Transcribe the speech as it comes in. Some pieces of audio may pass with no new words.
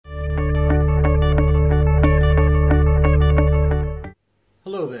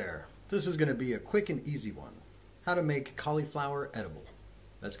This is going to be a quick and easy one. How to make cauliflower edible.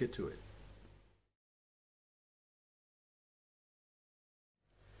 Let's get to it.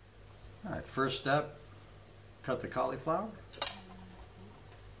 Alright, first step, cut the cauliflower.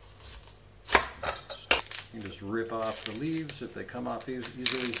 You can just rip off the leaves if they come off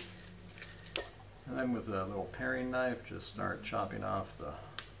easily. And then with a little paring knife, just start chopping off the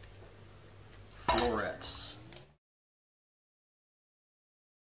florets.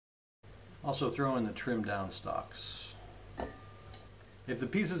 Also throw in the trimmed down stalks. If the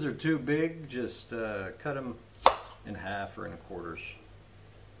pieces are too big, just cut them in half or in quarters.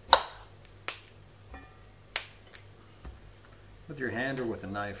 With your hand or with a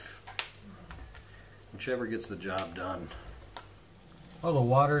knife, whichever gets the job done. Well, the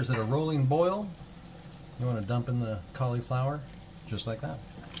water's at a rolling boil. You want to dump in the cauliflower, just like that.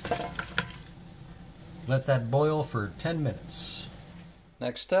 Let that boil for 10 minutes.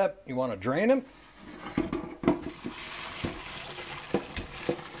 Next step, you want to drain them.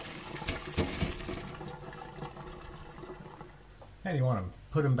 And you want to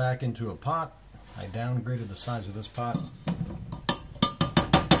put them back into a pot. I downgraded the size of this pot.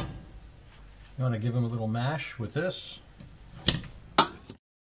 You want to give them a little mash with this.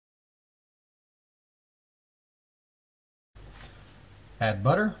 Add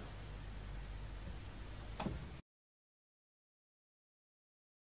butter.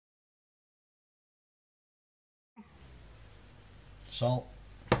 Salt.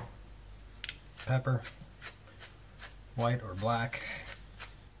 Pepper. White or black.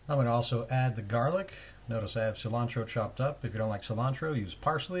 I'm going to also add the garlic. Notice I have cilantro chopped up. If you don't like cilantro, use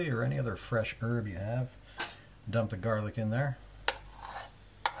parsley or any other fresh herb you have. Dump the garlic in there.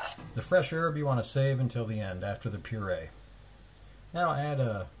 The fresh herb you want to save until the end, after the puree. Now add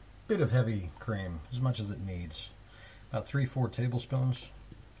a bit of heavy cream, as much as it needs. About 3-4 tablespoons.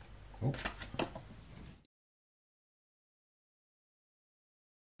 Oop.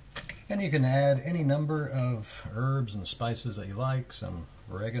 And you can add any number of herbs and spices that you like. Some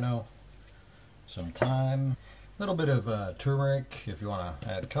oregano, some thyme, a little bit of turmeric if you want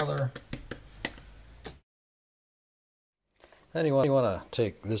to add color. Then you want to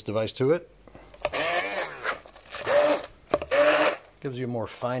take this device to it. Gives you a more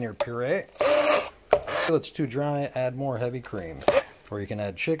finer puree. If it's too dry, add more heavy cream. Or you can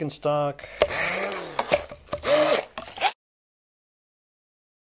add chicken stock.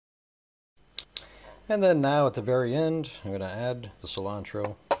 And then now at the very end, I'm going to add the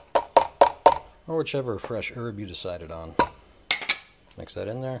cilantro, or whichever fresh herb you decided on. Mix that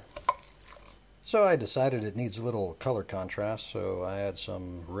in there. So I decided it needs a little color contrast, so I add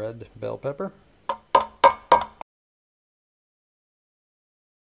some red bell pepper.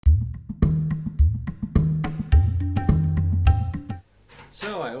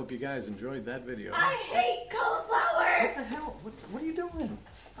 So I hope you guys enjoyed that video. I hate cauliflower! What the hell? What are you doing?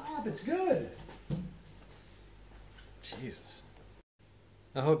 Stop, it's good. Jesus.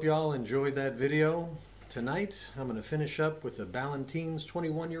 I hope you all enjoyed that video. Tonight, I'm going to finish up with the Ballantine's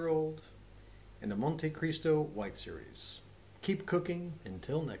 21-year-old and the Montecristo White Series. Keep cooking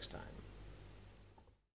until next time.